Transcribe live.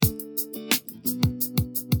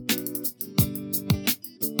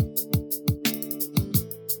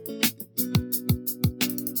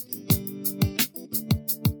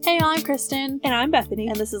I'm Kristen. And I'm Bethany.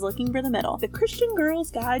 And this is Looking for the Middle, the Christian Girl's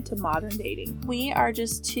Guide to Modern Dating. We are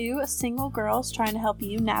just two single girls trying to help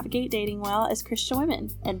you navigate dating well as Christian women.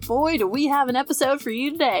 And boy, do we have an episode for you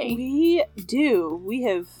today. We do. We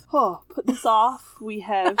have put this off. We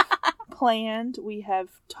have planned. We have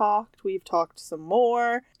talked. We've talked some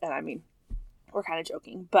more. And I mean, we're kind of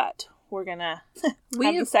joking, but we're going to have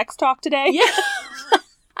the sex talk today. Yeah.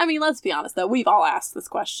 I mean, let's be honest, though. We've all asked this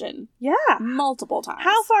question. Yeah. Multiple times.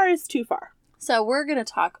 How far is too far? So we're going to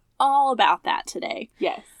talk all about that today.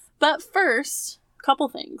 Yes. But first, a couple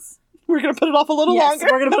things. We're going to put it off a little longer.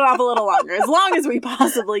 We're going to put it off a little longer, as long as we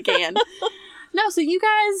possibly can. No, so you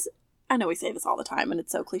guys, I know we say this all the time, and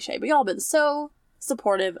it's so cliche, but y'all have been so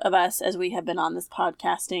supportive of us as we have been on this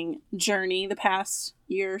podcasting journey the past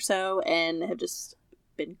year or so, and have just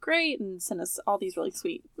been great and sent us all these really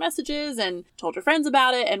sweet messages and told your friends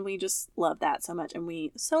about it, and we just love that so much, and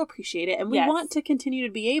we so appreciate it, and we want to continue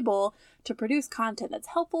to be able to produce content that's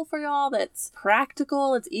helpful for y'all, that's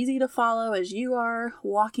practical, it's easy to follow as you are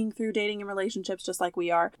walking through dating and relationships just like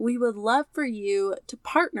we are. We would love for you to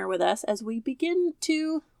partner with us as we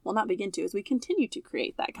as we continue to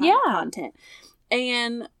create that kind of content.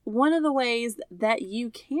 And one of the ways that you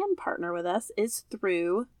can partner with us is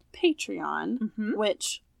through Patreon,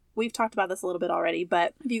 which we've talked about this a little bit already,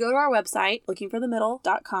 but if you go to our website,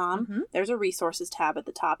 lookingforthemiddle.com, there's a resources tab at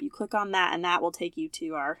the top. You click on that and that will take you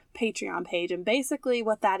to our Patreon page. And basically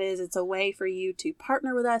what that is, it's a way for you to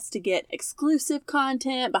partner with us to get exclusive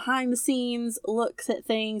content, behind the scenes looks at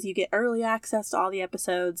things. You get early access to all the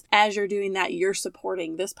episodes. As you're doing that, you're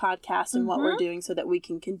supporting this podcast and what we're doing so that we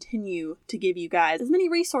can continue to give you guys as many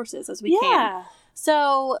resources as we can.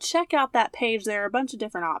 So check out that page. There are a bunch of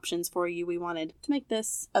different options for you. We wanted to make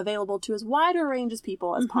this available to as wide a range of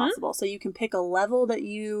people as possible. So you can pick a level that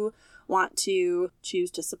you want to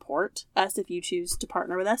choose to support us if you choose to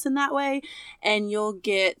partner with us in that way. And you'll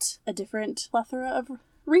get a different plethora of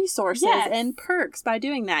resources and perks by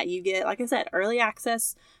doing that. You get, like I said, early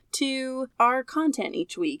access to our content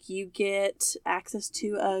each week. You get access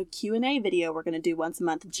to a Q&A video we're going to do once a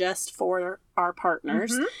month just for our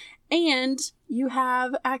partners. And you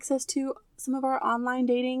have access to some of our online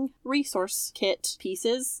dating resource kit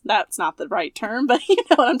pieces. That's not the right term, but you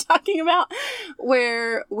know what I'm talking about.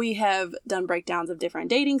 Where we have done breakdowns of different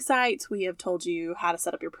dating sites. We have told you how to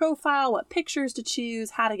set up your profile, what pictures to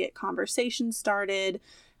choose, how to get conversations started,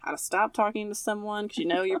 how to stop talking to someone, because you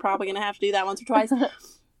know you're probably going to have to do that once or twice.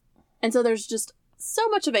 And so there's just so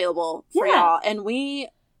much available for y'all.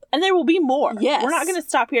 And there will be more. Yes. We're not going to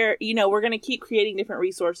stop here. You know, we're going to keep creating different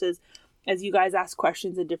resources. As you guys ask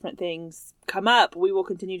questions and different things come up, we will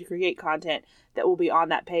continue to create content that will be on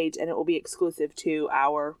that page, and it will be exclusive to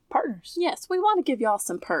our partners. Yes, we want to give y'all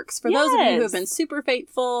some perks. For those of you who have been super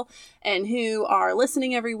faithful and who are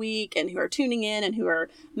listening every week and who are tuning in and who are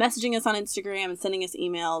messaging us on Instagram and sending us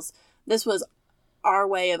emails, this was our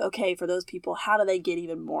way of, okay, for those people, how do they get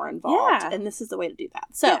even more involved? And this is the way to do that.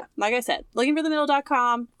 So, like I said,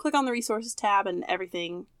 lookingforthemiddle.com, click on the resources tab, and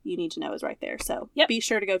everything you need to know is right there. So, be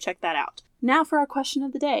sure to go check that out. Now for our question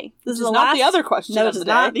of the day. This is not the other question of the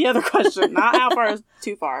day. No, it's not the other question. Not how far is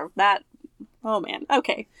too far. Oh man.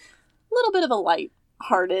 Okay. A little bit of a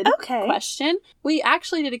light-hearted question. We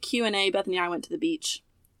actually did a Q&A. Bethany and I went to the beach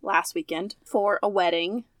last weekend for a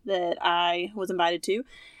wedding that I was invited to.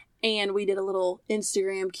 And we did a little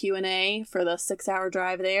Instagram Q&A for the 6-hour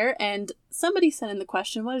drive there. And somebody sent in the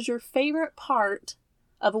question, what is your favorite part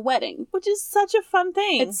of a wedding? Which is such a fun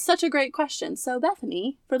thing. It's such a great question. So,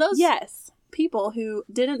 Bethany, for those people who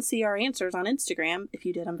didn't see our answers on Instagram, if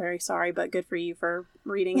you did, I'm very sorry, but good for you for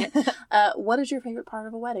reading it. What is your favorite part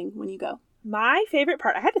of a wedding when you go? My favorite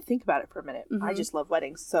part, I had to think about it for a minute. I just love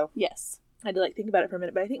weddings. So, I had to think about it for a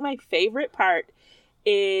minute. But I think my favorite part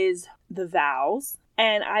is the vows.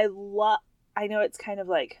 And I know it's kind of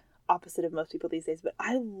like opposite of most people these days, but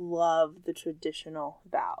I love the traditional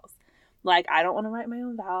vows. Like, I don't want to write my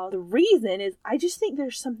own vows. The reason is I just think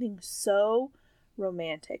there's something so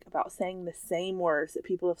romantic about saying the same words that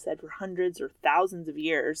people have said for hundreds or thousands of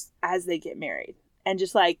years as they get married. And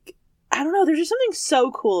just like, I don't know, there's just something so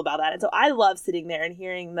cool about that. And so I love sitting there and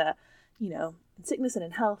hearing the, you know, in sickness and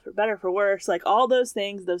in health, for better, for worse, like all those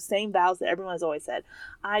things, those same vows that everyone has always said.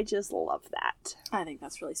 I just love that. I think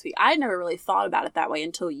that's really sweet. I never really thought about it that way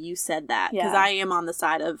until you said that. Because I am on the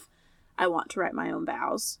side of, I want to write my own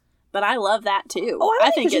vows. But I love that too. Oh, I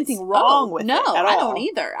don't think there's anything wrong with it at all. No, I don't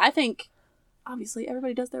either. I think, obviously,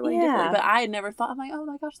 everybody does their wedding differently. But I had never thought, I'm like, oh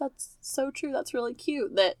my gosh, that's so true. That's really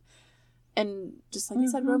cute. And just like you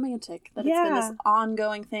said, romantic. That it's been this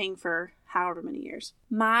ongoing thing for however many years.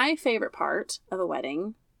 My favorite part of a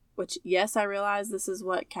wedding which, yes, I realize this is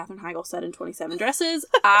what Katherine Heigl said in 27 Dresses.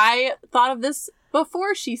 I thought of this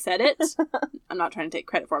before she said it. I'm not trying to take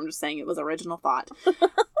credit for it. I'm just saying it was original thought.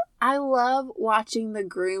 I love watching the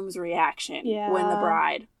groom's reaction when the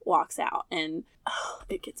bride walks out. And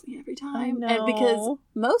it gets me every time. I know. And because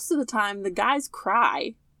most of the time the guys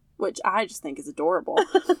cry, which I just think is adorable.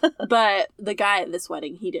 But the guy at this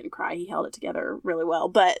wedding, he didn't cry. He held it together really well.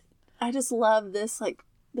 But I just love this, like,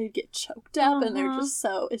 they get choked up and they're just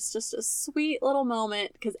it's just a sweet little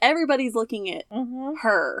moment because everybody's looking at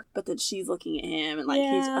her, but then she's looking at him and, like,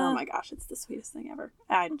 he's, oh my gosh, it's the sweetest thing ever.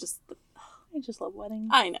 I just love weddings.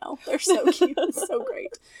 I know. They're so cute. It's so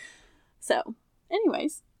great. So,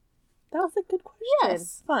 anyways. That was a good question.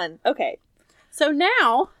 Yes. Fun. Okay. So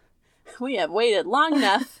now we have waited long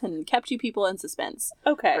enough and kept you people in suspense.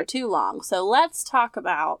 Okay. For too long. So let's talk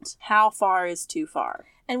about how far is too far.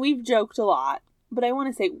 And we've joked a lot, but I want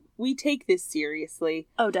to say we take this seriously.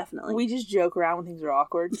 Oh, definitely. We just joke around when things are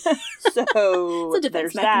awkward. So it's a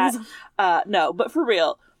defense mechanism. No, but for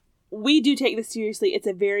real, we do take this seriously. It's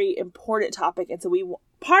a very important topic. And so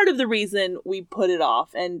part of the reason we put it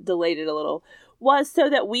off and delayed it a little was so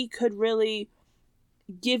that we could really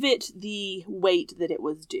give it the weight that it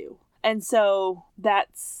was due. And so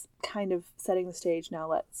that's kind of setting the stage. Now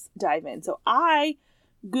let's dive in. So I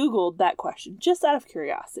Googled that question just out of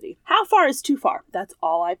curiosity. How far is too far? That's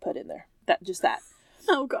all I put in there. Just that.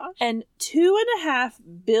 Oh gosh. And 2.5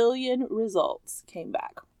 billion results came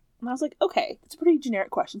back. And I was like, okay, it's a pretty generic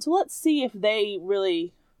question. So let's see if they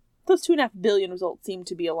really, those 2.5 billion results seem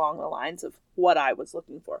to be along the lines of what I was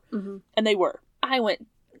looking for. Mm-hmm. And they were. I went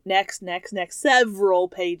next, several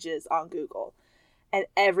pages on Google. And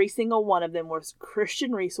every single one of them was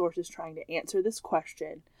Christian resources trying to answer this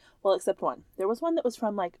question. Well, except one. There was one that was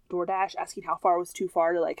from, like, DoorDash asking how far was too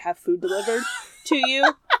far to, like, have food delivered to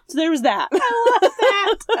you. So there was that. I love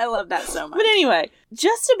that. I love that so much. But anyway,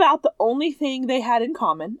 just about the only thing they had in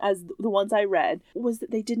common, as the ones I read, was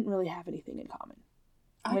that they didn't really have anything in common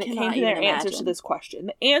when it came to their answers to this question.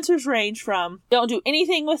 The answers range from don't do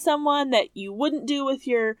anything with someone that you wouldn't do with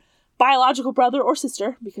your biological brother or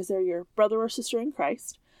sister, because they're your brother or sister in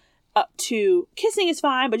Christ, up to kissing is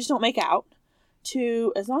fine, but just don't make out,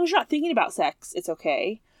 to as long as you're not thinking about sex, it's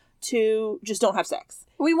okay, to just don't have sex.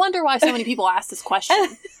 We wonder why so many people ask this question.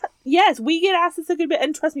 Yes, we get asked this a good bit,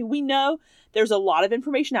 and trust me, we know there's a lot of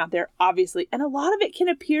information out there, obviously, and a lot of it can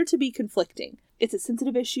appear to be conflicting. It's a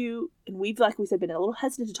sensitive issue, and we've, like we said, been a little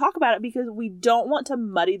hesitant to talk about it because we don't want to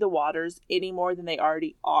muddy the waters any more than they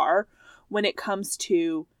already are when it comes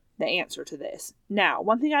to the answer to this. Now,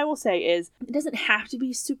 one thing I will say is it doesn't have to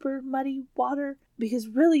be super muddy water because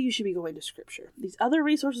really you should be going to scripture. These other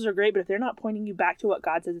resources are great, but if they're not pointing you back to what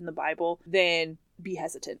God says in the Bible, then be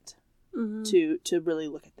hesitant to really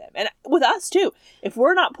look at them. And with us too, if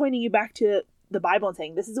we're not pointing you back to the Bible and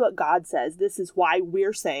saying, this is what God says, this is why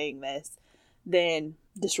we're saying this, then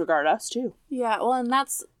disregard us too. Yeah, well, and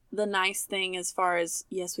that's the nice thing as far as,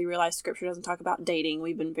 yes, we realize scripture doesn't talk about dating.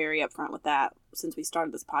 We've been very upfront with that since we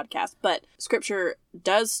started this podcast. But scripture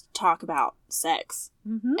does talk about sex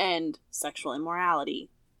and sexual immorality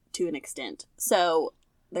to an extent. So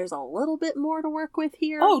there's a little bit more to work with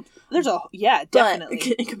here. Oh,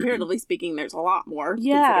 definitely. But comparatively speaking, there's a lot more.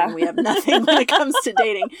 Yeah. Considering we have nothing when it comes to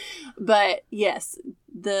dating. But yes,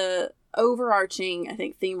 the overarching, I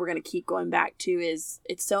think, theme we're going to keep going back to is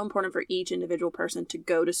it's so important for each individual person to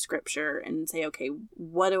go to scripture and say, okay,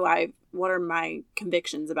 what are my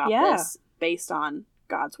convictions about this based on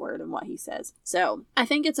God's word and what he says. So I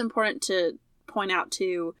think it's important to point out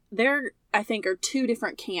too, there, I think, are two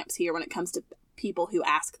different camps here when it comes to people who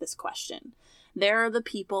ask this question. There are the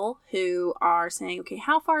people who are saying, okay,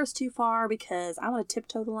 how far is too far? Because I want to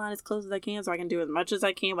tiptoe the line as close as I can so I can do as much as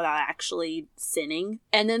I can without actually sinning.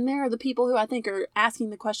 And then there are the people who I think are asking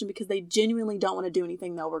the question because they genuinely don't want to do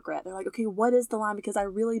anything they'll regret. They're like, okay, what is the line? Because I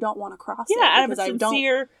really don't want to cross it. Yeah, out of a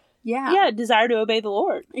sincere desire to obey the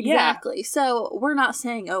Lord. Exactly. Yeah. So we're not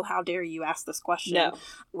saying, oh, how dare you ask this question. No.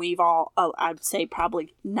 We've all, I'd say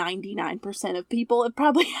probably 99% of people have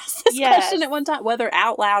probably asked this question at one time, whether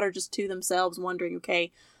out loud or just to themselves, wondering,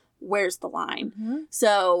 okay, where's the line? Mm-hmm.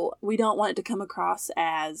 So we don't want it to come across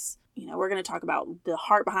as, you know, we're going to talk about the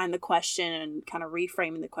heart behind the question and kind of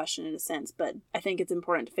reframing the question in a sense. But I think it's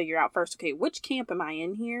important to figure out first, okay, which camp am I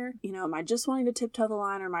in here? You know, am I just wanting to tiptoe the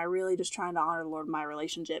line, or am I really just trying to honor the Lord in my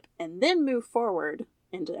relationship? And then move forward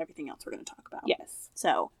into everything else we're going to talk about. Yes.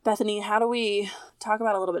 So, Bethany, how do we talk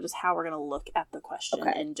about a little bit just how we're going to look at the question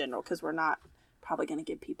in general? Because we're not probably going to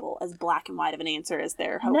give people as black and white of an answer as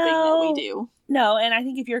they're hoping that we do. No, and I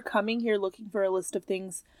think if you're coming here looking for a list of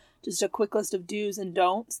things, just a quick list of do's and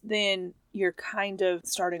don'ts, then you're kind of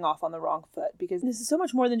starting off on the wrong foot, because this is so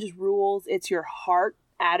much more than just rules. It's your heart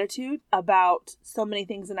attitude about so many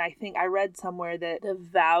things. And I think I read somewhere that the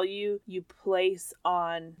value you place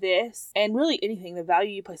on this, and really anything, the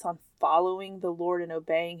value you place on following the Lord and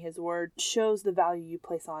obeying his word, shows the value you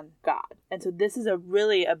place on God. And so this is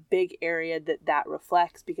really a big area that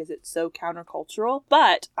reflects, because it's so countercultural.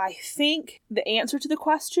 But I think the answer to the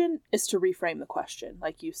question is to reframe the question.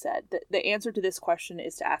 Like you said, the answer to this question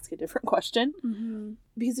is to ask a different question. Mm-hmm.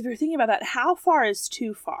 Because if you're thinking about that, how far is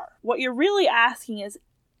too far? What you're really asking is,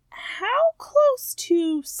 how close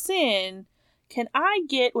to sin can I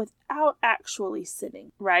get without actually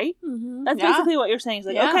sinning, right? Mm-hmm. That's basically what you're saying. It's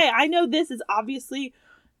like, okay, I know this is obviously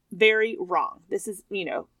very wrong. This is,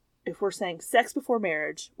 if we're saying sex before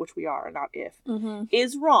marriage, which we are, not if,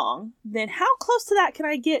 is wrong, then how close to that can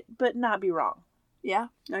I get but not be wrong? Yeah,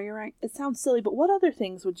 no, you're right. It sounds silly, but what other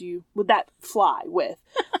things would that fly with?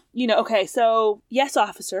 Okay, so yes,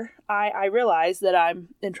 officer, I realize that I'm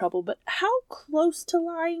in trouble, but how close to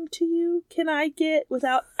lying to you can I get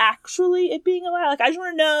without actually it being a lie? Like, I just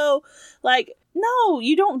want to know, like, no,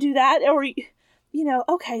 you don't do that. Or,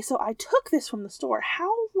 okay, so I took this from the store.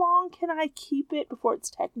 How long can I keep it before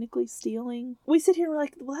it's technically stealing? We sit here and we're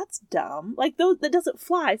like, well, that's dumb. Like, that doesn't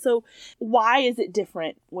fly. So why is it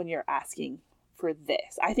different when you're asking for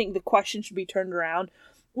this? I think the question should be turned around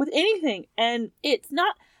with anything. And it's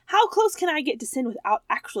not, how close can I get to sin without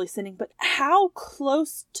actually sinning? But how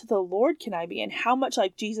close to the Lord can I be? And how much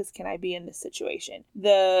like Jesus can I be in this situation?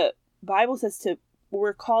 The Bible says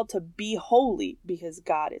we're called to be holy because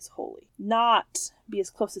God is holy. Not be as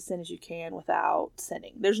close to sin as you can without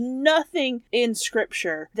sinning. There's nothing in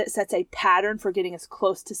Scripture that sets a pattern for getting as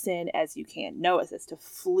close to sin as you can. No, it says to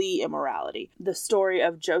flee immorality. The story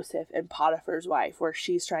of Joseph and Potiphar's wife, where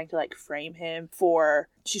she's trying to frame him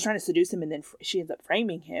she's trying to seduce him, and then she ends up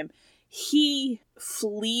framing him. He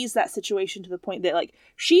flees that situation to the point that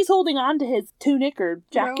she's holding on to his tunic or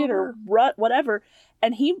jacket or whatever,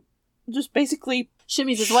 and he just basically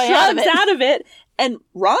shimmies his way out of it and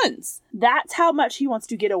runs. That's how much he wants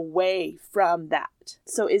to get away from that.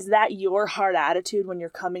 So is that your heart attitude when you're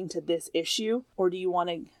coming to this issue? Or do you want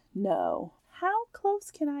to know, how close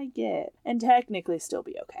can I get and technically still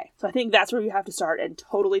be okay? So I think that's where you have to start and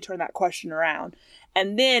totally turn that question around.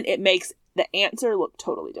 And then it makes the answer look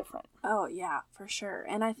totally different. Oh, yeah, for sure.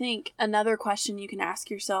 And I think another question you can ask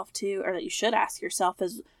yourself too, or that you should ask yourself,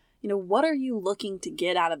 is, what are you looking to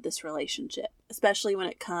get out of this relationship? Especially when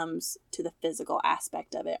it comes to the physical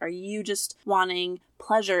aspect of it. Are you just wanting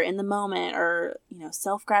pleasure in the moment, or,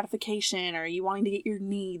 self-gratification? Or are you wanting to get your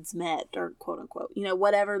needs met, or quote unquote,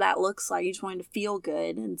 whatever that looks like? You just wanting to feel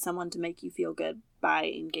good and someone to make you feel good by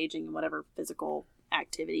engaging in whatever physical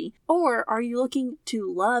activity? Or are you looking to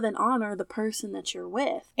love and honor the person that you're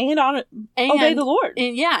with? And obey the Lord.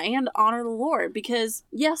 And honor the Lord. Because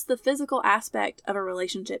yes, the physical aspect of a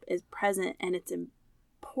relationship is present and it's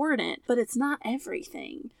important, but it's not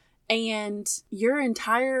everything. And your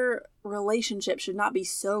entire relationship should not be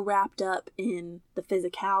so wrapped up in the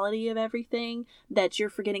physicality of everything that you're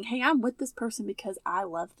forgetting, hey, I'm with this person because I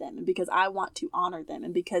love them and because I want to honor them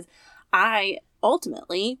and because I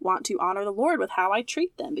ultimately want to honor the Lord with how I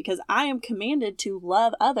treat them, because I am commanded to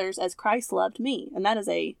love others as Christ loved me. And that is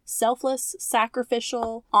a selfless,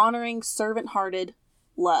 sacrificial, honoring, servant-hearted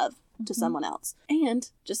love to someone else. And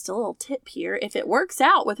just a little tip here, if it works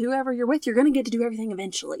out with whoever you're with, you're going to get to do everything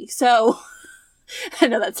eventually. So I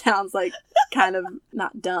know that sounds like kind of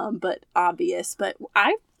not dumb, but obvious, but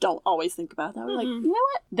I don't always think about that. We're like, you know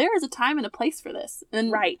what? There is a time and a place for this.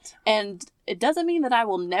 And, right. And it doesn't mean that I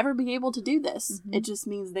will never be able to do this. It just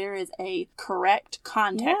means there is a correct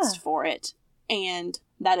context for it. And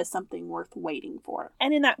that is something worth waiting for.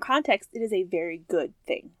 And in that context, it is a very good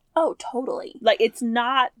thing. Oh, totally. It's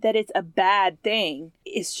not that it's a bad thing.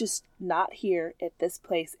 It's just not here at this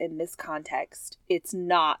place in this context. It's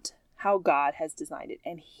not how God has designed it.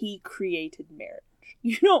 And He created marriage.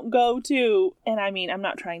 You don't go to, and I mean, I'm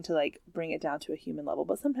not trying to bring it down to a human level,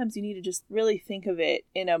 but sometimes you need to just really think of it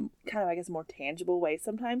in a kind of, I guess, more tangible way.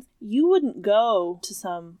 Sometimes you wouldn't go to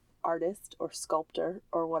some artist or sculptor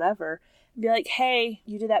or whatever and be like, hey,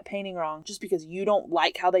 you did that painting wrong. Just because you don't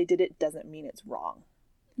like how they did it doesn't mean it's wrong.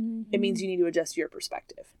 It means you need to adjust your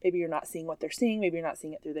perspective. Maybe you're not seeing what they're seeing. Maybe you're not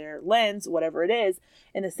seeing it through their lens, whatever it is.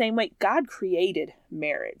 In the same way, God created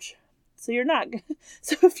marriage. So if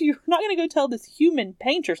you're not going to go tell this human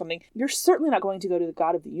painter something, you're certainly not going to go to the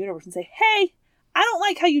God of the universe and say, hey, I don't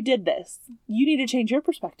like how you did this. You need to change your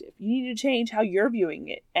perspective. You need to change how you're viewing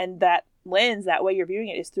it. And that lens, that way you're viewing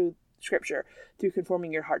it, is through Scripture, through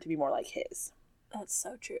conforming your heart to be more like His. That's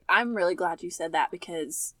so true. I'm really glad you said that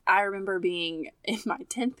because I remember being in my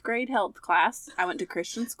 10th grade health class. I went to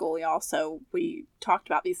Christian school, y'all, so we talked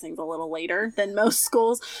about these things a little later than most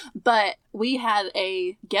schools. But we had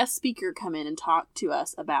a guest speaker come in and talk to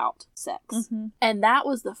us about sex. Mm-hmm. And that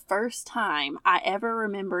was the first time I ever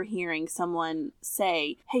remember hearing someone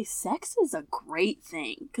say, hey, sex is a great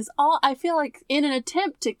thing. Because I feel like in an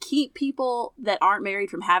attempt to keep people that aren't married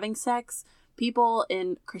from having sex, people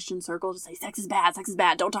in Christian circles just say sex is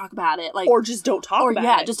bad, don't talk about it. Like, or just don't talk about it.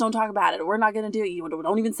 Yeah, just don't talk about it. We're not going to do it. You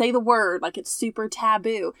don't even say the word. Like, it's super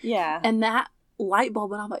taboo. Yeah. And that light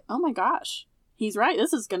bulb went off like, oh my gosh, he's right.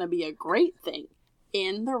 This is going to be a great thing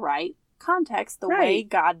in the right context, the way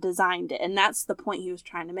God designed it. And that's the point he was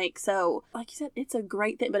trying to make. So, like you said, it's a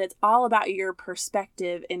great thing, but it's all about your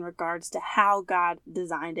perspective in regards to how God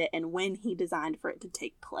designed it and when he designed for it to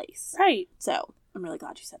take place. Right. So, I'm really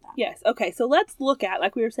glad you said that. Yes. Okay. So let's look at,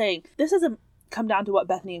 like we were saying, this doesn't come down to what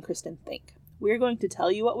Bethany and Kristen think. We're going to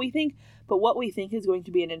tell you what we think, but what we think is going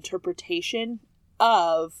to be an interpretation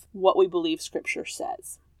of what we believe Scripture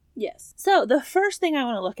says. Yes. So the first thing I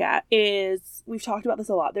want to look at is, we've talked about this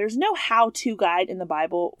a lot, there's no how-to guide in the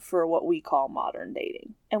Bible for what we call modern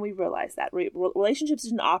dating. And we realize that relationships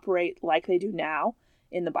didn't operate like they do now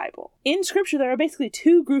in the Bible. In Scripture, there are basically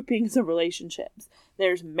two groupings of relationships.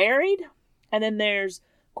 There's married, and then there's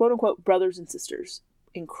quote-unquote brothers and sisters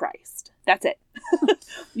in Christ. That's it.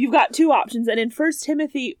 You've got two options. And in 1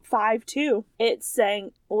 Timothy 5:2, it's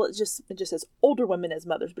saying, well, it just says older women as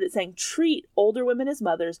mothers, but it's saying treat older women as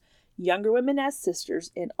mothers, younger women as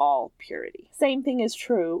sisters in all purity. Same thing is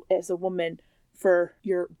true as a woman for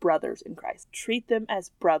your brothers in Christ. Treat them as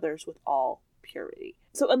brothers with all purity.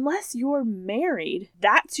 So unless you're married,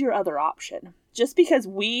 that's your other option. Just because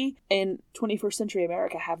we in 21st century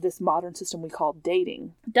America have this modern system we call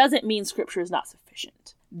dating doesn't mean Scripture is not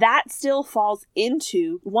sufficient. That still falls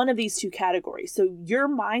into one of these two categories. So your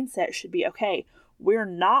mindset should be, okay, we're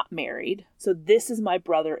not married, so this is my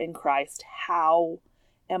brother in Christ. How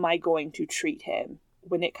am I going to treat him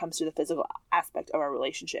when it comes to the physical aspect of our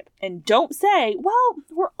relationship? And don't say, well,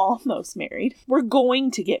 we're almost married. We're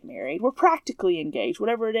going to get married. We're practically engaged,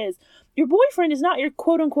 whatever it is. Your boyfriend is not your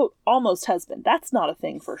quote-unquote almost husband. That's not a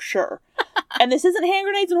thing for sure. And this isn't hand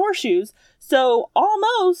grenades and horseshoes, so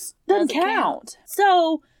almost doesn't count.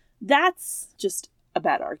 So that's just a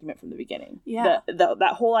bad argument from the beginning. Yeah.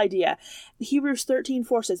 That whole idea. Hebrews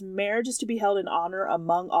 13:4 says, marriage is to be held in honor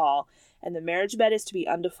among all, and the marriage bed is to be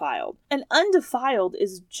undefiled. And undefiled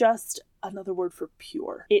is just another word for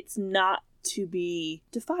pure. It's not to be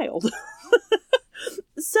defiled.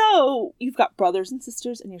 So you've got brothers and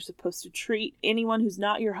sisters, and you're supposed to treat anyone who's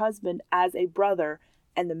not your husband as a brother,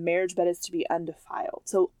 and the marriage bed is to be undefiled.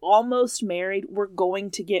 So almost married, we're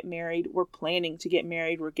going to get married, we're planning to get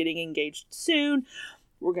married, we're getting engaged soon.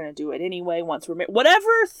 We're going to do it anyway once we're married.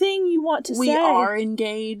 Whatever thing you want to say. We are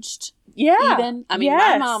engaged. Yeah. Even. I mean,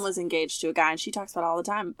 my mom was engaged to a guy, and she talks about it all the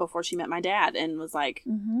time before she met my dad, and was like,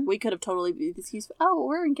 we could have totally been excused. Oh,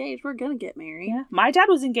 we're engaged. We're going to get married. Yeah. My dad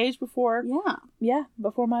was engaged before. Yeah. Yeah.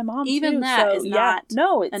 Before my mom, even too. That is not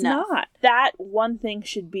No, it's enough. not. That one thing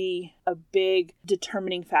should be a big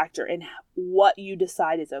determining factor in what you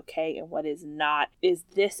decide is okay and what is not.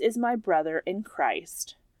 This is my brother in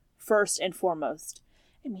Christ, first and foremost.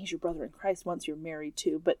 It means your brother in Christ once you're married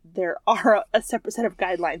too, but there are a separate set of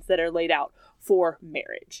guidelines that are laid out for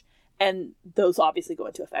marriage. And those obviously go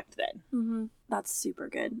into effect then. Mm-hmm. That's super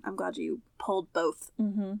good. I'm glad you pulled both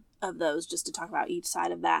of those just to talk about each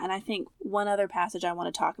side of that. And I think one other passage I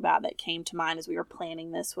want to talk about that came to mind as we were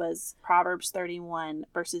planning this was Proverbs 31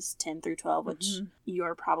 verses 10 through 12, which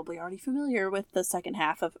you're probably already familiar with the second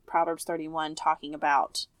half of Proverbs 31 talking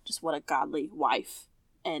about just what a godly wife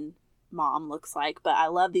and mom looks like. But I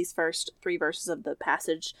love these first 3 verses of the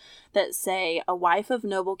passage that say, a wife of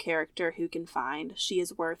noble character who can find? She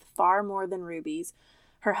is worth far more than rubies.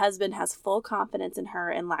 Her husband has full confidence in her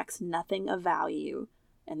and lacks nothing of value.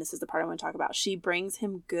 And this is the part I want to talk about. She brings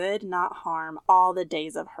him good, not harm, all the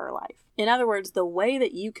days of her life. In other words, the way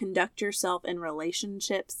that you conduct yourself in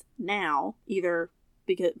relationships now, either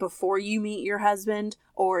because before you meet your husband,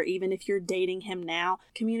 or even if you're dating him now,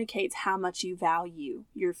 communicates how much you value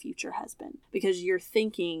your future husband. Because you're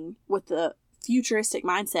thinking with the futuristic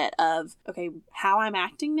mindset of, okay, how I'm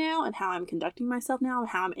acting now and how I'm conducting myself now and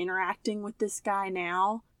how I'm interacting with this guy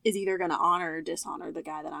now is either going to honor or dishonor the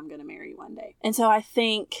guy that I'm going to marry one day. And so I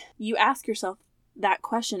think you ask yourself that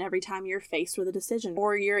question every time you're faced with a decision,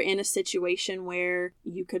 or you're in a situation where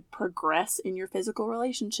you could progress in your physical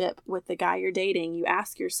relationship with the guy you're dating. You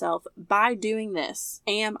ask yourself, by doing this,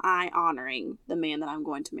 am I honoring the man that I'm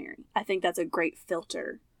going to marry? I think that's a great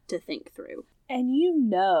filter to think through. And you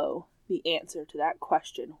know the answer to that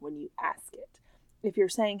question when you ask it. If you're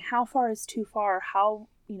saying, how far is too far? How,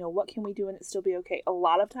 what can we do and it still be okay? A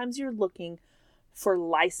lot of times you're looking for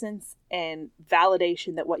license and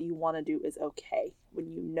validation that what you want to do is okay when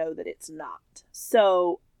you know that it's not.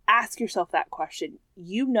 So ask yourself that question.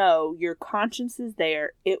 Your conscience is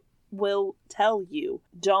there. It will tell you.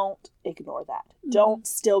 Don't ignore that. Mm-hmm. Don't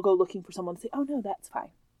still go looking for someone to say, oh no, that's fine.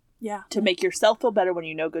 Yeah. To make yourself feel better when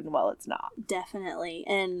you know good and well it's not. Definitely.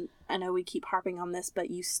 And I know we keep harping on this,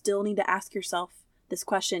 but you still need to ask yourself this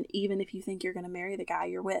question, even if you think you're going to marry the guy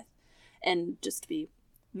you're with. And just to be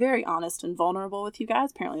very honest and vulnerable with you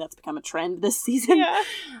guys, apparently that's become a trend this season. Yeah.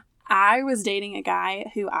 I was dating a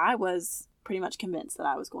guy who I was pretty much convinced that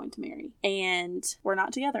I was going to marry. And we're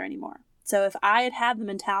not together anymore. So if I had had the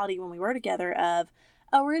mentality when we were together of,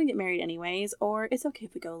 oh, we're going to get married anyways, or it's okay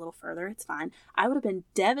if we go a little further, it's fine, I would have been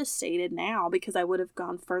devastated now because I would have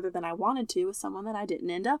gone further than I wanted to with someone that I didn't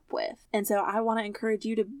end up with. And so I want to encourage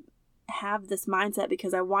you to have this mindset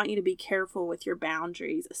because I want you to be careful with your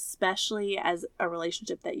boundaries, especially as a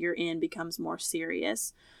relationship that you're in becomes more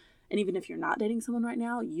serious. And even if you're not dating someone right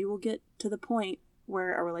now, you will get to the point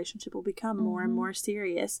where a relationship will become more and more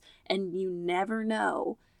serious, and you never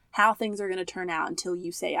know how things are going to turn out until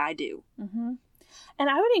you say, I do. Mm-hmm. And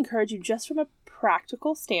I would encourage you just from a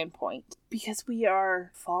practical standpoint, because we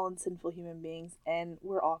are fallen, sinful human beings, and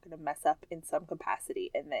we're all going to mess up in some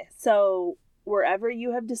capacity in this. So wherever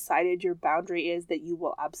you have decided your boundary is that you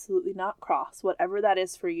will absolutely not cross, whatever that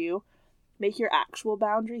is for you, make your actual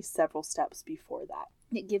boundary several steps before that.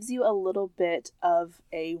 It gives you a little bit of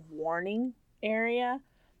a warning area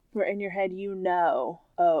where in your head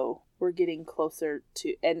oh, we're getting closer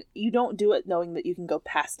to, and you don't do it knowing that you can go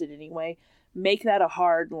past it anyway. Make that a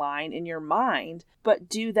hard line in your mind, but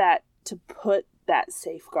do that to put that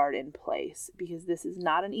safeguard in place, because this is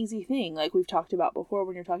not an easy thing. Like we've talked about before,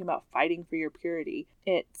 when you're talking about fighting for your purity,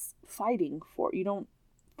 it's fighting for, you don't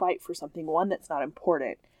fight for something, one, that's not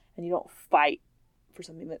important, and you don't fight for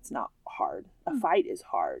something that's not hard. A fight is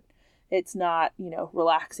hard. It's not,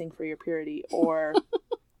 relaxing for your purity or,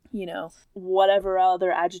 whatever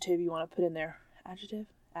other adjective you want to put in there. Adjective?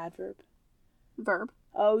 Adverb? Verb.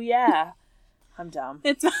 Oh, yeah. I'm dumb.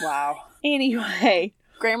 It's wow. Anyway.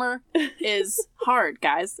 Grammar is hard,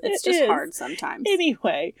 guys. It's just hard sometimes.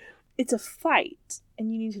 Anyway, it's a fight,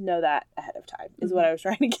 and you need to know that ahead of time, is what I was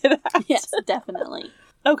trying to get at. Yes, definitely.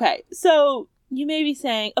 Okay, so you may be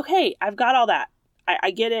saying, okay, I've got all that.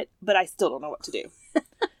 I get it, but I still don't know what to do.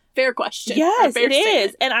 Fair question. Yes, fair it statement.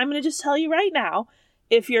 is. And I'm going to just tell you right now,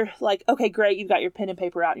 if you're like, okay, great, you've got your pen and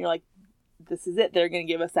paper out, and you're like, this is it, they're going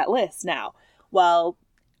to give us that list now. Well,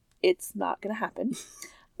 it's not going to happen.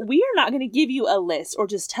 We are not going to give you a list or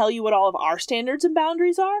just tell you what all of our standards and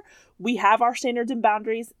boundaries are. We have our standards and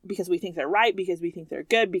boundaries because we think they're right, because we think they're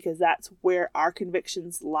good, because that's where our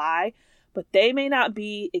convictions lie. But they may not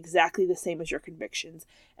be exactly the same as your convictions.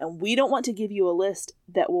 And we don't want to give you a list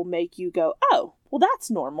that will make you go, oh, well, that's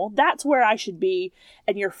normal. That's where I should be.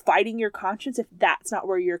 And you're fighting your conscience if that's not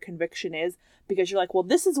where your conviction is, because you're like, well,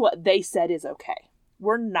 this is what they said is okay.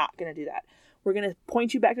 We're not going to do that. We're going to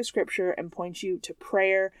point you back to scripture and point you to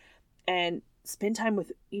prayer and spend time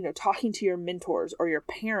with, talking to your mentors or your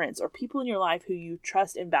parents or people in your life who you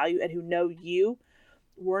trust and value and who know you.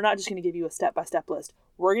 We're not just going to give you a step-by-step list.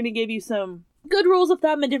 We're going to give you some good rules of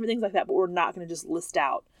thumb and different things like that, but we're not going to just list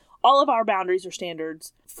out all of our boundaries or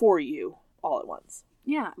standards for you all at once.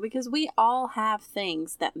 Yeah, because we all have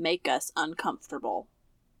things that make us uncomfortable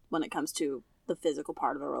when it comes to the physical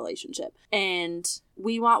part of a relationship. And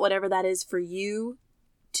we want whatever that is for you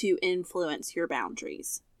to influence your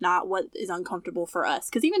boundaries, not what is uncomfortable for us.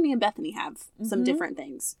 Because even me and Bethany have some different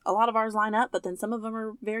things. A lot of ours line up, but then some of them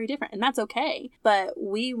are very different, and that's okay. But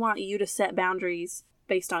we want you to set boundaries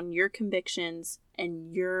based on your convictions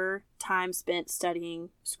and your time spent studying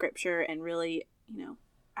scripture and really,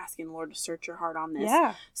 asking the Lord to search your heart on this.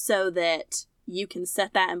 Yeah. So that you can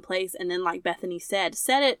set that in place. And then, like Bethany said,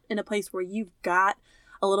 set it in a place where you've got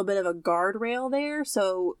a little bit of a guardrail there,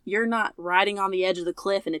 so you're not riding on the edge of the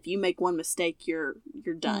cliff, and if you make one mistake, you're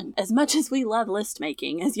done. As much as we love list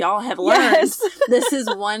making, as y'all have learned, this is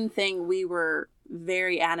one thing we were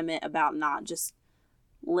very adamant about not just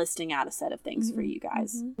listing out a set of things for you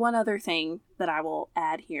guys. One other thing that I will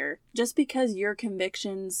add here, just because your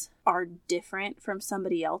convictions are different from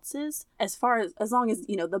somebody else's, as long as,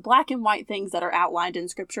 the black and white things that are outlined in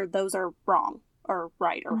scripture, those are wrong or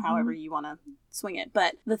right, or however you want to swing it.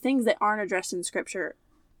 But the things that aren't addressed in scripture,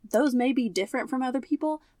 those may be different from other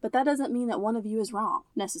people, but that doesn't mean that one of you is wrong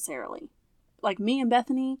necessarily. Like me and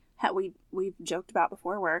Bethany, we've joked about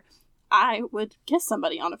before, where I would kiss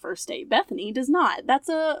somebody on a first date. Bethany does not. That's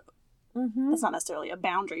not necessarily a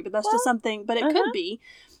boundary, but that's just something, but it could be.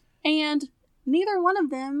 And neither one of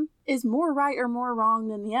them is more right or more wrong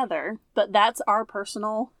than the other, but that's our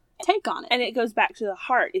personal take on it. And it goes back to the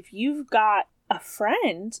heart. If you've got a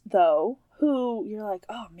friend, though, who you're like,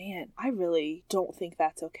 oh man, I really don't think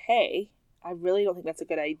that's okay. I really don't think that's a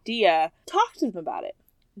good idea. Talk to them about it.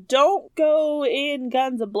 Don't go in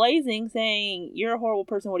guns a-blazing saying, you're a horrible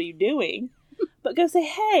person, what are you doing? But go say,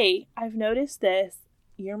 hey, I've noticed this.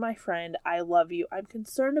 You're my friend. I love you. I'm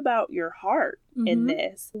concerned about your heart in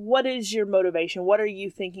this. What is your motivation? What are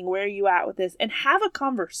you thinking? Where are you at with this? And have a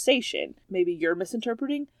conversation. Maybe you're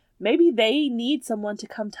misinterpreting. Maybe they need someone to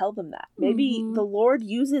come tell them that. Maybe the Lord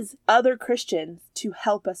uses other Christians to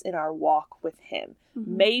help us in our walk with Him.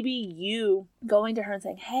 Maybe you going to her and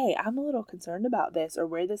saying, hey, I'm a little concerned about this or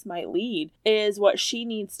where this might lead is what she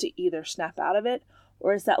needs to either snap out of it,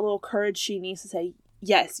 or is that little courage she needs to say,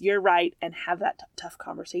 yes, you're right, and have that tough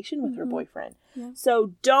conversation with her boyfriend. Yeah.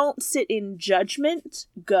 So don't sit in judgment.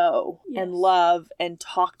 Go and love and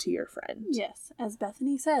talk to your friend. Yes. As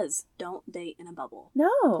Bethany says, don't date in a bubble.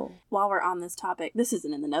 No. While we're on this topic, this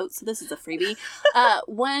isn't in the notes, so this is a freebie.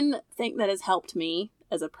 One thing that has helped me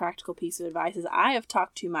as a practical piece of advice is I have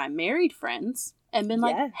talked to my married friends and been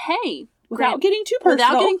like, hey... Without getting too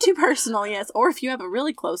personal. Yes. Or if you have a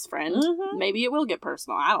really close friend, maybe it will get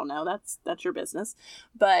personal. I don't know. That's your business.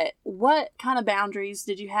 But what kind of boundaries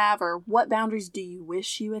did you have, or what boundaries do you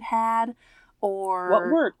wish you had had? Or what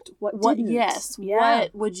worked? What didn't? Yes. Yeah.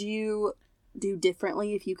 What would you do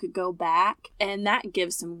differently if you could go back? And that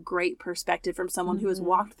gives some great perspective from someone who has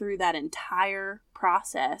walked through that entire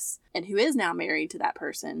process and who is now married to that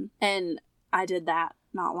person. And I did that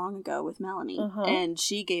not long ago with Melanie, and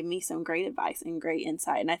she gave me some great advice and great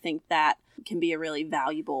insight, and I think that can be a really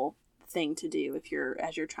valuable thing to do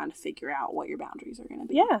as you're trying to figure out what your boundaries are going to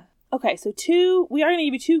be. Yeah. Okay, so we are going to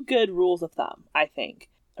give you 2 good rules of thumb, I think.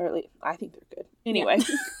 Or at least, I think they're good. Anyway,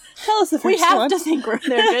 tell us the first one. We have to think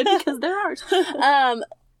they're good because they're ours.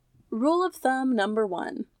 Rule of thumb number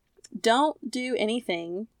 1. Don't do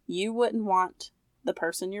anything you wouldn't want the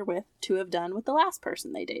person you're with to have done with the last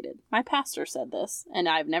person they dated. My pastor said this, and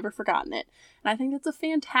I've never forgotten it. And I think that's a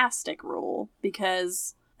fantastic rule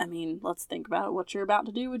because, I mean, let's think about it. What you're about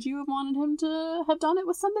to do, would you have wanted him to have done it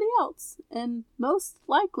with somebody else? And most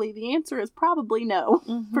likely the answer is probably no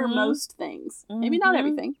for most things. Maybe not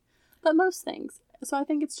everything, but most things. So I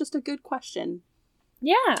think it's just a good question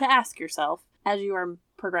to ask yourself as you are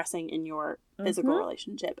progressing in your physical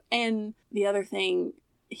relationship. And the other thing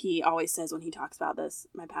he always says when he talks about this,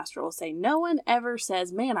 my pastor will say, no one ever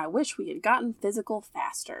says, man, I wish we had gotten physical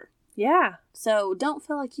faster. Yeah. So don't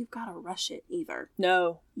feel like you've got to rush it either.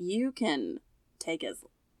 No. You can take as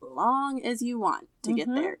long as you want to get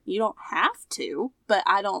there. You don't have to, but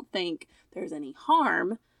I don't think there's any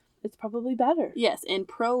harm. It's probably better. Yes, in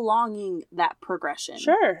prolonging that progression.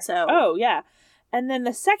 Sure. Oh, yeah. And then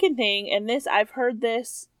the second thing, and this, I've heard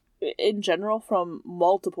this in general from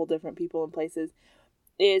multiple different people and places,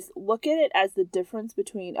 is look at it as the difference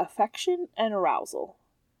between affection and arousal.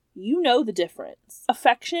 You know the difference.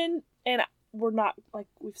 Affection, and we're not, like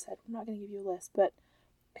we've said, we're not going to give you a list, but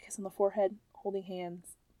I guess on the forehead, holding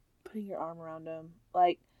hands, putting your arm around them,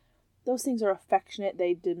 like, those things are affectionate.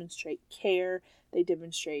 They demonstrate care. They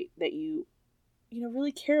demonstrate that you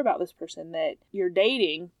really care about this person that you're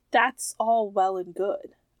dating. That's all well and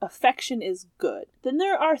good. Affection is good. Then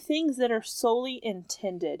there are things that are solely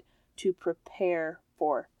intended to prepare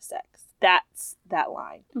for sex. That's that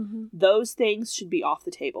line. Those things should be off the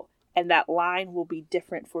table. And that line will be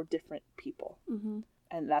different for different people.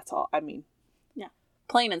 And that's all. I mean, yeah.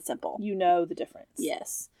 Plain and simple. You know the difference.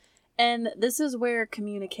 Yes. And this is where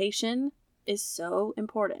communication is so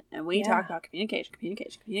important. And we talk about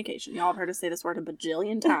communication. Y'all have heard us say this word a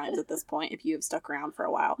bajillion times at this point if you have stuck around for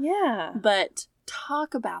a while. Yeah. But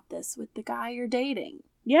talk about this with the guy you're dating.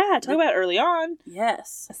 Yeah, talk about it early on.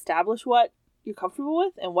 Yes. Establish what you're comfortable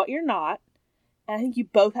with and what you're not. And I think you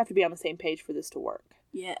both have to be on the same page for this to work.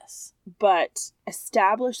 Yes. But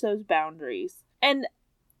establish those boundaries. And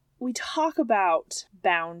we talk about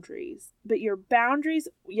boundaries, but your boundaries,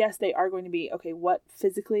 yes, they are going to be, okay, what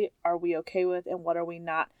physically are we okay with and what are we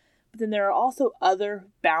not? But then there are also other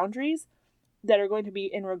boundaries that are going to be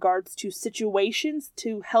in regards to situations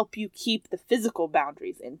to help you keep the physical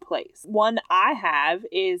boundaries in place. One I have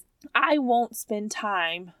is I won't spend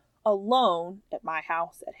time alone at my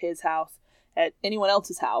house, at his house, at anyone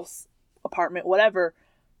else's house, apartment, whatever,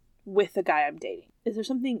 with the guy I'm dating. Is there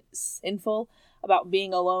something sinful about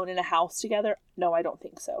being alone in a house together? No, I don't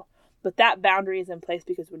think so. But that boundary is in place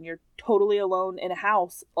because when you're totally alone in a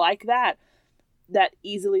house like that, that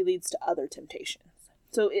easily leads to other temptations.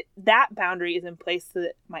 So that boundary is in place so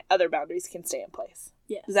that my other boundaries can stay in place.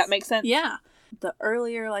 Yes. Does that make sense? Yeah. The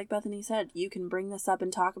earlier, like Bethany said, you can bring this up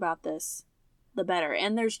and talk about this, the better.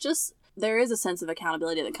 And there is a sense of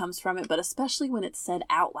accountability that comes from it, but especially when it's said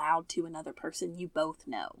out loud to another person you both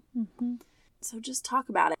know. Mm-hmm. So just talk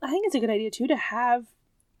about it. I think it's a good idea, too, to have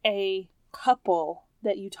a couple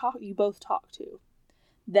that you both talk to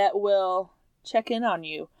that will check in on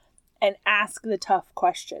you and ask the tough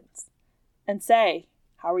questions and say,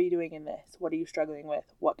 how are you doing in this? What are you struggling with?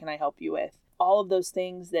 What can I help you with? All of those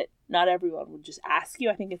things that not everyone would just ask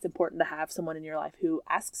you. I think it's important to have someone in your life who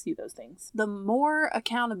asks you those things. The more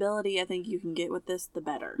accountability I think you can get with this, the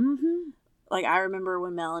better. Mm-hmm. Like, I remember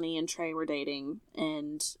when Melanie and Trey were dating,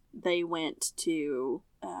 and they went to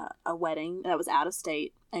a wedding that was out of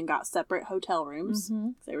state and got separate hotel rooms. Mm-hmm.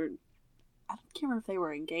 I can't remember if they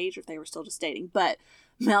were engaged or if they were still just dating, but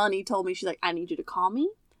Melanie told me, she's like, I need you to call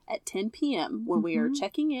me at 10 p.m. when we are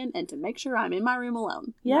checking in and to make sure I'm in my room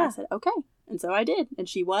alone. Yeah. And I said, okay. And so I did. And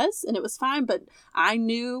she was, and it was fine, but I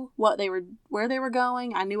knew where they were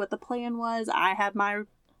going. I knew what the plan was. I had my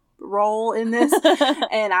role in this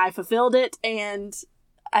and I fulfilled it. And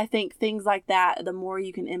I think things like that, the more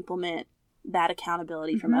you can implement that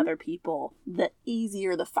accountability from other people, the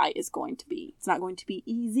easier the fight is going to be. It's not going to be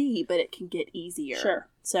easy, but it can get easier. Sure.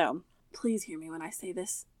 So please hear me when I say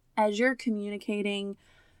this. As you're communicating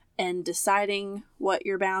and deciding what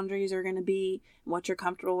your boundaries are going to be, what you're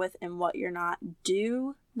comfortable with and what you're not,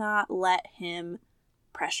 do not let him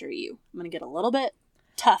pressure you. I'm going to get a little bit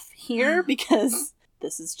tough here because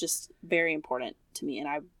this is just very important to me and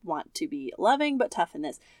I want to be loving but tough in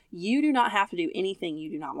this. You do not have to do anything you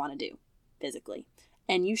do not want to do physically.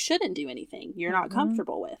 And you shouldn't do anything you're not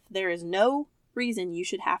comfortable with. There is no reason you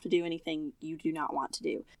should have to do anything you do not want to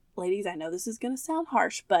do. Ladies, I know this is going to sound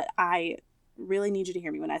harsh, but I really need you to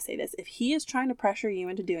hear me when I say this. If he is trying to pressure you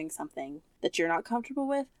into doing something that you're not comfortable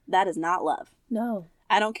with, that is not love. No.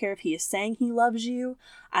 I don't care if he is saying he loves you.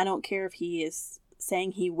 I don't care if he is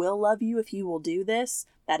saying he will love you if you will do this.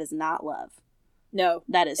 That is not love. No.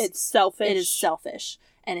 It's selfish. It is selfish.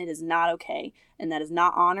 And it is not okay. And that is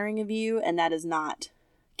not honoring of you. And that is not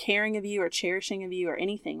caring of you or cherishing of you or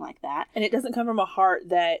anything like that. And it doesn't come from a heart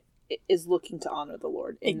that is looking to honor the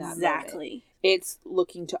Lord in that moment. Exactly. It's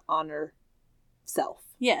looking to honor self.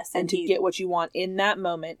 Yes. And to get what you want in that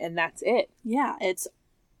moment, and that's it. Yeah, it's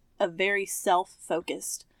a very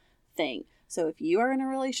self-focused thing. So if you are in a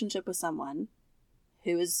relationship with someone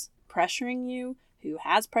who is pressuring you, who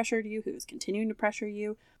has pressured you, who is continuing to pressure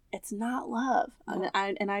you, it's not love. No.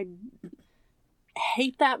 And I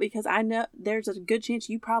hate that because I know there's a good chance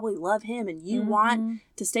you probably love him and you want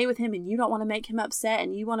to stay with him and you don't want to make him upset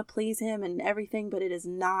and you want to please him and everything, but it is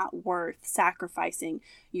not worth sacrificing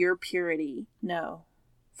your purity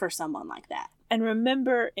for someone like that. And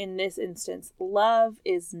remember, in this instance, love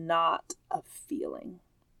is not a feeling.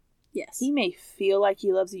 Yes. He may feel like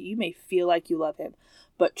he loves you. You may feel like you love him.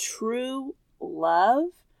 But true love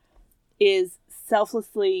is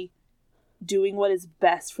selflessly doing what is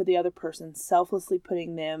best for the other person, selflessly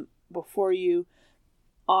putting them before you,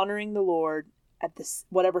 honoring the Lord at this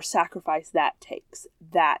whatever sacrifice that takes.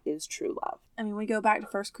 That is true love. I mean, we go back to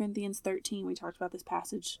 1 Corinthians 13. We talked about this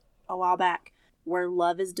passage a while back where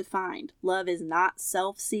love is defined. Love is not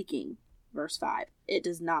self-seeking. Verse 5. It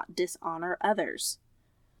does not dishonor others.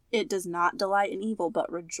 It does not delight in evil,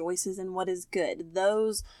 but rejoices in what is good.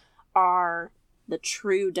 Those are the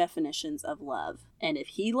true definitions of love. And if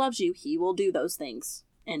he loves you, he will do those things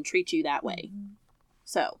and treat you that way. Mm-hmm.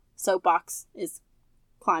 So, soapbox is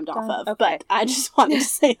climbed off of. Okay. But I just wanted to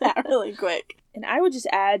say that really quick. And I would just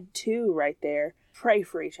add, too, right there, pray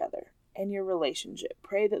for each other and your relationship.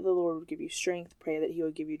 Pray that the Lord would give you strength. Pray that he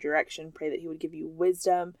would give you direction. Pray that he would give you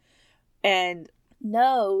wisdom. And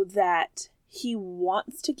know that he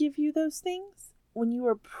wants to give you those things. When you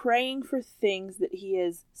are praying for things that he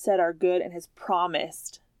has said are good and has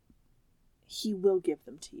promised, he will give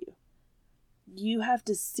them to you. You have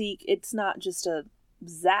to seek. It's not just a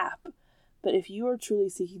zap. But if you are truly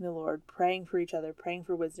seeking the Lord, praying for each other, praying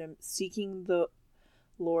for wisdom, seeking the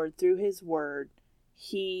Lord through his word,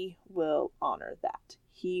 he will honor that.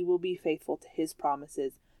 He will be faithful to his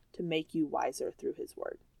promises to make you wiser through his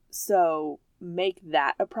word. So make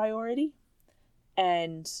that a priority,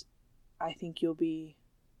 and I think you'll be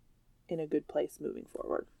in a good place moving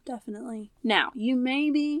forward. Definitely. Now, you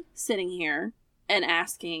may be sitting here and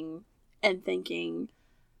asking and thinking,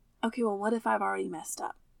 okay, well, what if I've already messed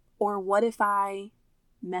up? Or what if I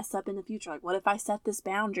mess up in the future? Like, what if I set this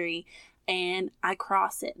boundary and I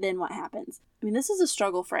cross it? Then what happens? I mean, this is a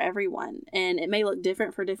struggle for everyone, and it may look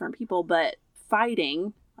different for different people, but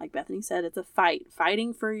fighting, like Bethany said, it's a fight.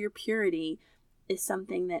 Fighting for your purity is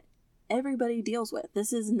something that everybody deals with.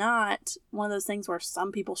 This is not one of those things where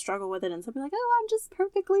some people struggle with it and some people are like, oh, I'm just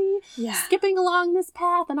perfectly skipping along this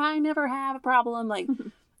path and I never have a problem. Like,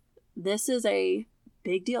 this is a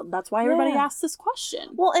big deal. That's why everybody asks this question.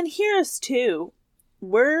 Well, and here's too,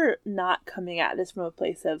 we're not coming at this from a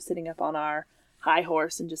place of sitting up on our high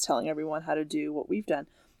horse and just telling everyone how to do what we've done.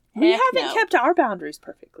 We haven't kept our boundaries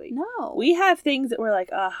perfectly. No. We have things that we're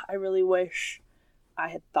like, I really wish I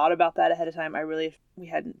had thought about that ahead of time. We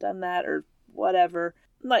hadn't done that or whatever.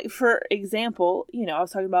 Like, for example, I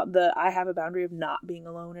was talking about I have a boundary of not being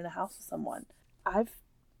alone in a house with someone. I've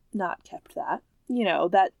not kept that.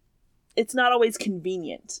 That it's not always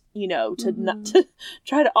convenient, to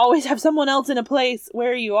try to always have someone else in a place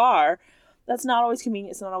where you are. That's not always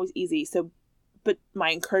convenient. It's not always easy. So, but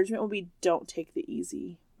my encouragement would be, don't take the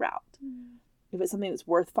easy route. If it's something that's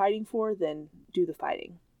worth fighting for, then do the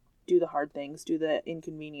fighting. Do the hard things, do the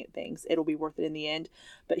inconvenient things. It'll be worth it in the end.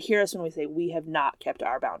 But hear us when we say we have not kept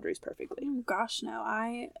our boundaries perfectly. Oh, gosh, no.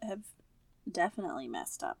 I have definitely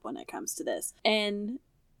messed up when it comes to this. And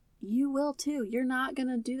you will too. You're not going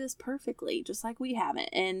to do this perfectly, just like we haven't.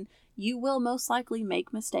 And you will most likely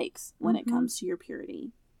make mistakes when it comes to your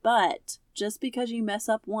purity. But just because you mess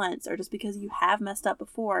up once or just because you have messed up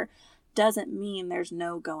before doesn't mean there's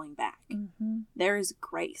no going back. There is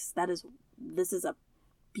grace. This is a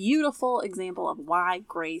beautiful example of why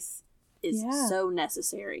grace is so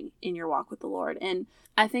necessary in your walk with the Lord. And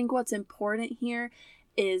I think what's important here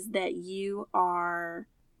is that you are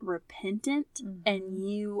repentant and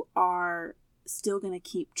you are still going to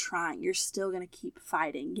keep trying. You're still going to keep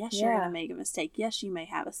fighting. Yes, you're going to make a mistake. Yes, you may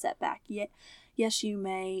have a setback. Yes, you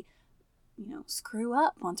may, screw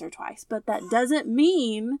up once or twice. But that doesn't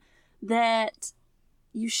mean that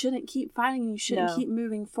you shouldn't keep fighting and you shouldn't keep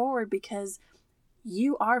moving forward, because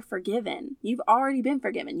you are forgiven. You've already been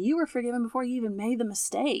forgiven. You were forgiven before you even made the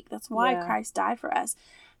mistake. That's why Christ died for us,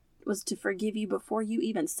 was to forgive you before you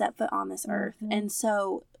even set foot on this earth. And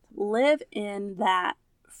so live in that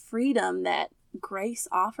freedom that grace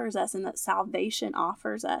offers us and that salvation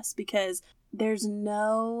offers us, because there's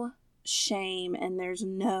no shame and there's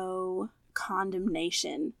no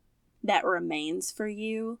condemnation that remains for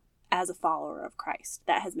you as a follower of Christ.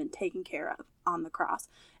 That has been taken care of on the cross.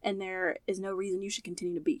 And there is no reason you should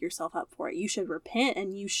continue to beat yourself up for it. You should repent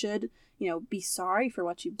and you should, be sorry for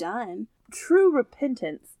what you've done. True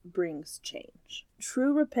repentance brings change.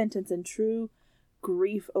 True repentance and true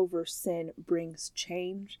grief over sin brings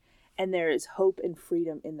change. And there is hope and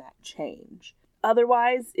freedom in that change.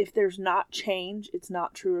 Otherwise, if there's not change, it's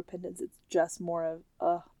not true repentance. It's just more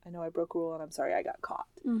of, I know I broke a rule and I'm sorry I got caught.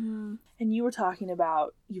 And you were talking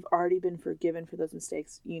about you've already been forgiven for those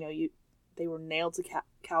mistakes. They were nailed to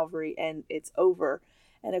Calvary and it's over.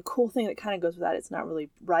 And a cool thing that kind of goes with that, it's not really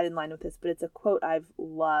right in line with this, but it's a quote I've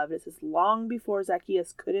loved. It says, long before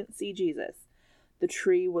Zacchaeus couldn't see Jesus, the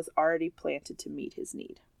tree was already planted to meet his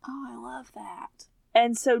need. Oh, I love that.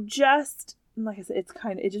 And so just, like I said,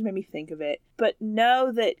 it just made me think of it. But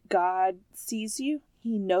know that God sees you.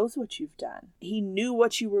 He knows what you've done. He knew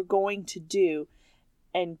what you were going to do.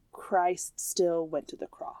 And Christ still went to the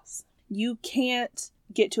cross. You can't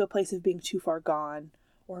get to a place of being too far gone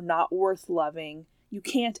or not worth loving. You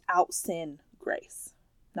can't out-sin grace.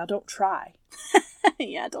 Now, don't try.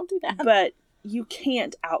 Yeah, don't do that. But you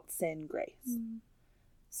can't out-sin grace.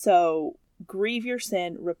 So grieve your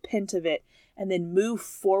sin, repent of it, and then move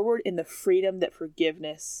forward in the freedom that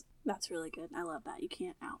forgiveness. That's really good. I love that. You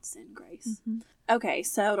can't out-sin grace. Okay,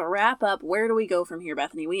 so to wrap up, where do we go from here,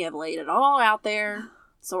 Bethany? We have laid it all out there,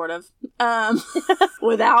 sort of,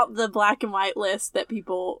 without the black and white list that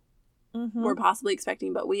people were possibly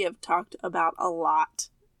expecting, but we have talked about a lot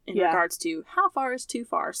in regards to how far is too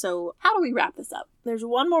far. So how do we wrap this up? There's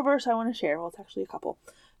one more verse I want to share. Well, it's actually a couple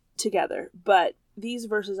together, but these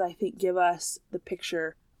verses, I think, give us the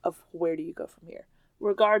picture of where do you go from here,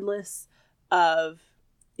 regardless of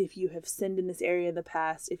if you have sinned in this area in the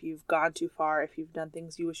past, if you've gone too far, if you've done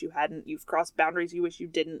things you wish you hadn't, you've crossed boundaries you wish you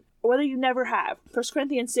didn't, or whether you never have. 1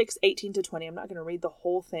 Corinthians 6:18-20. I'm not going to read the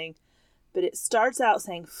whole thing, but it starts out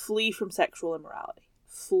saying, flee from sexual immorality.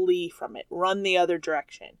 Flee from it. Run the other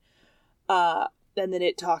direction. And then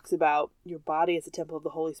it talks about your body is the temple of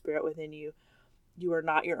the Holy Spirit within you. You are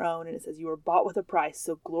not your own. And it says you were bought with a price,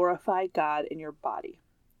 so glorify God in your body.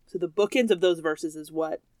 So the bookends of those verses is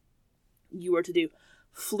what you are to do.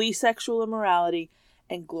 Flee sexual immorality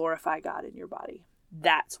and glorify God in your body.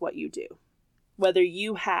 That's what you do. Whether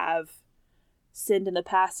you have sinned in the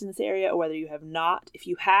past in this area or whether you have not, if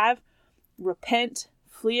you have, repent,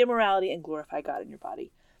 flee immorality, and glorify God in your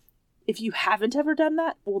body. If you haven't ever done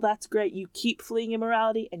that, well, that's great. You keep fleeing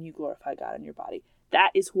immorality and you glorify God in your body. That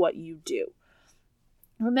is what you do.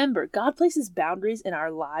 Remember, God places boundaries in our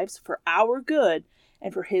lives for our good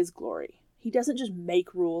and for His glory. He doesn't just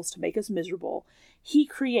make rules to make us miserable. He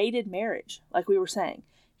created marriage, like we were saying.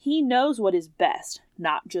 He knows what is best,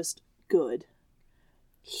 not just good.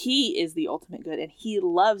 He is the ultimate good, and He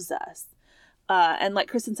loves us. And like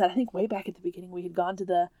Kristen said, I think way back at the beginning, we had gone to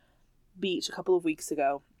the beach a couple of weeks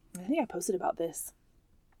ago. I think I posted about this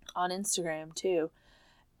on Instagram too.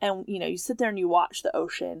 And, you know, you sit there and you watch the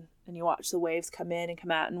ocean and you watch the waves come in and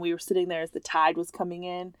come out. And we were sitting there as the tide was coming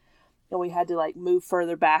in. And we had to like move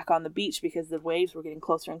further back on the beach because the waves were getting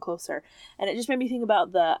closer and closer. And it just made me think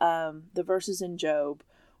about the verses in Job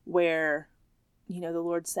where, you know, the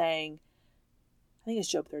Lord's saying, I think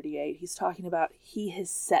it's Job 38. He's talking about He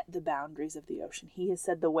has set the boundaries of the ocean. He has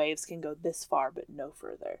said the waves can go this far, but no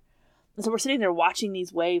further. And so we're sitting there watching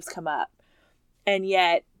these waves come up. And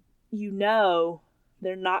yet, you know,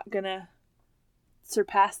 they're not going to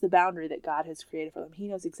surpass the boundary that God has created for them. He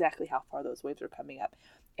knows exactly how far those waves are coming up.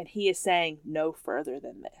 And He is saying no further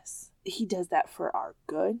than this. He does that for our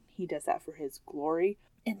good. He does that for His glory.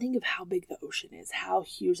 And think of how big the ocean is, how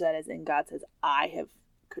huge that is. And God says, I have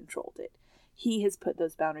controlled it. He has put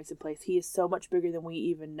those boundaries in place. He is so much bigger than we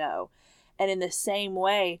even know. And in the same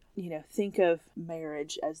way, you know, think of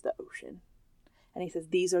marriage as the ocean. And He says,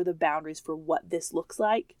 these are the boundaries for what this looks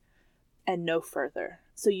like and no further.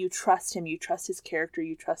 So you trust Him, you trust His character,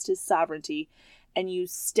 you trust His sovereignty, and you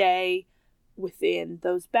stay within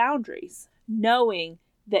those boundaries, knowing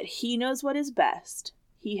that He knows what is best.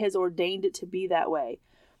 He has ordained it to be that way.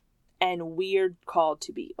 And we're called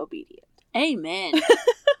to be obedient. Amen.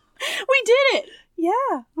 We did it.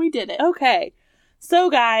 Yeah. We did it. Okay. So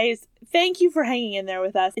guys, thank you for hanging in there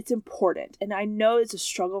with us. It's important. And I know it's a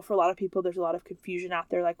struggle for a lot of people. There's a lot of confusion out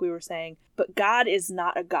there, like we were saying. But God is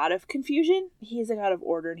not a God of confusion. He is a God of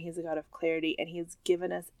order and He is a God of clarity. And He has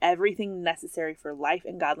given us everything necessary for life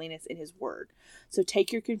and godliness in His word. So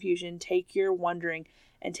take your confusion, take your wondering,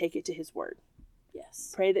 and take it to His word.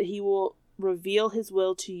 Yes. Pray that He will reveal His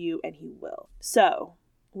will to you, and He will. So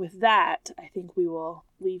with that, I think we will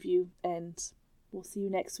leave you and we'll see you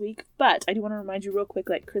next week. But I do want to remind you real quick,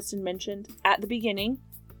 like Kristen mentioned at the beginning,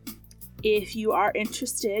 if you are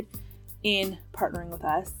interested in partnering with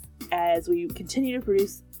us as we continue to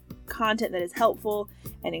produce content that is helpful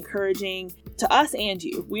and encouraging to us and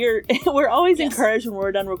you. We're always encouraged when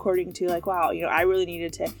we're done recording too, like, wow, you know, I really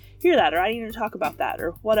needed to hear that, or I needed to talk about that,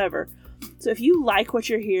 or whatever. So if you like what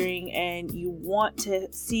you're hearing and you want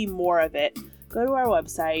to see more of it, go to our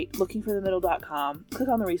website, lookingforthemiddle.com, click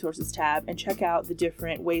on the resources tab, and check out the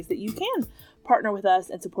different ways that you can partner with us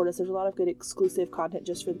and support us. There's a lot of good exclusive content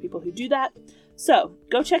just for the people who do that. So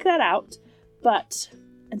go check that out. But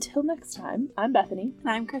until next time, I'm Bethany. And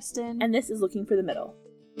I'm Kristen. And this is Looking for the Middle.